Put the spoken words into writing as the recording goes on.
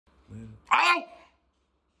Oh!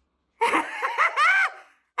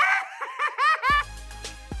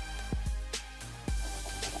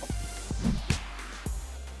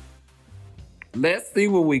 Let's see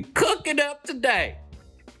what we cooking up today.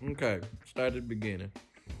 Okay, start at the beginning.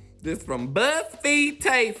 This from BuzzFeed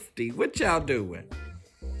Tasty. What y'all doing?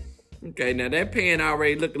 Okay, now that pan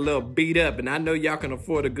already look a little beat up, and I know y'all can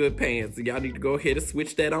afford a good pan, so y'all need to go ahead and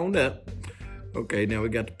switch that on up. Okay, now we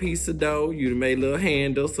got the piece of dough. You made a little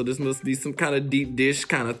handle, so this must be some kind of deep dish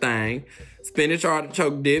kind of thing. Spinach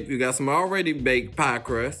artichoke dip. You got some already baked pie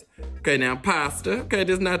crust. Okay, now pasta. Okay,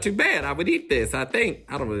 this is not too bad. I would eat this, I think.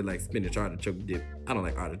 I don't really like spinach artichoke dip. I don't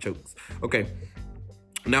like artichokes. Okay,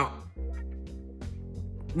 now,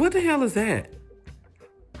 what the hell is that?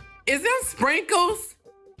 Is them sprinkles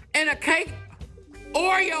and a cake?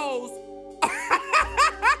 Oreos.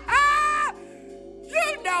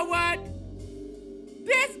 You know what?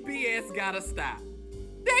 This BS gotta stop.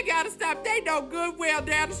 They gotta stop. They know good well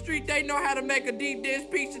down the street they know how to make a deep dish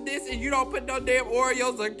piece of this, and you don't put no damn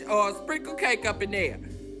Oreos or sprinkle cake up in there.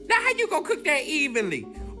 Now how you gonna cook that evenly?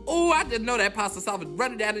 Oh, I just know that pasta sauce is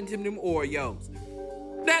running down into them Oreos.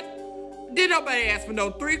 That did nobody ask for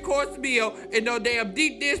no 3-course meal and no damn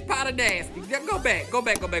deep dish pot of nasty. Go back.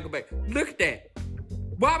 Look at that.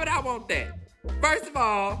 Why would I want that? First of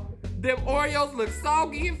all, them Oreos look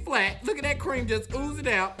soggy and flat. Look at that cream just oozing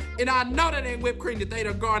out. And I know that ain't whipped cream that they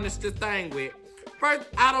done garnished this thing with. First,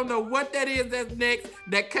 I don't know what that is that's next.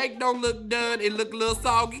 That cake don't look done. It look a little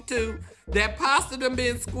soggy too. That pasta done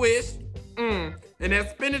been squished. And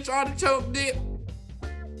that spinach artichoke dip.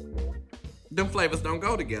 Them flavors don't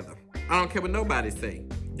go together. I don't care what nobody say.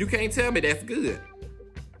 You can't tell me that's good.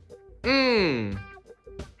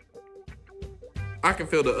 I can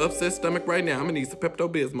feel the upset stomach right now. I'm gonna need some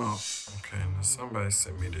Pepto-Bismol. Okay, now somebody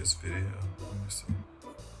sent me this video. Let me see.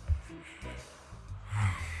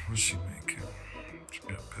 What's she making? She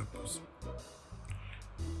got peppers,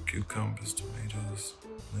 cucumbers, tomatoes,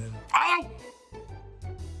 lettuce. Oh!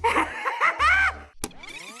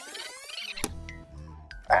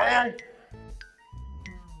 Hey!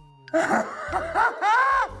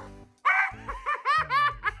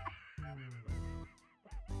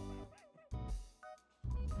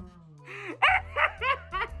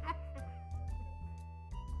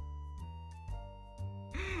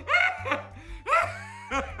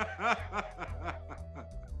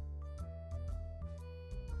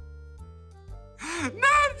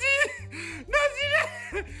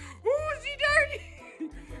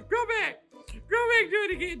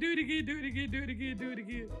 Do it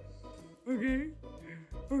again. Okay.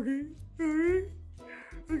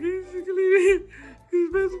 She can leave it. These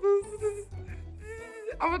vegetables.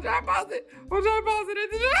 I'm gonna try and pause it. This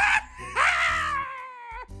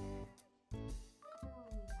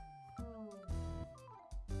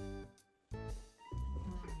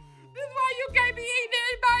is why you can't be eating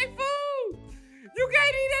everybody's food. You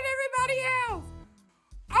can't eat at everybody else.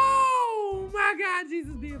 Oh my God,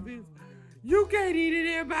 Jesus be a bitch. You can't eat it,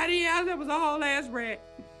 everybody else. That was a whole ass rat.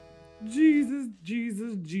 Jesus.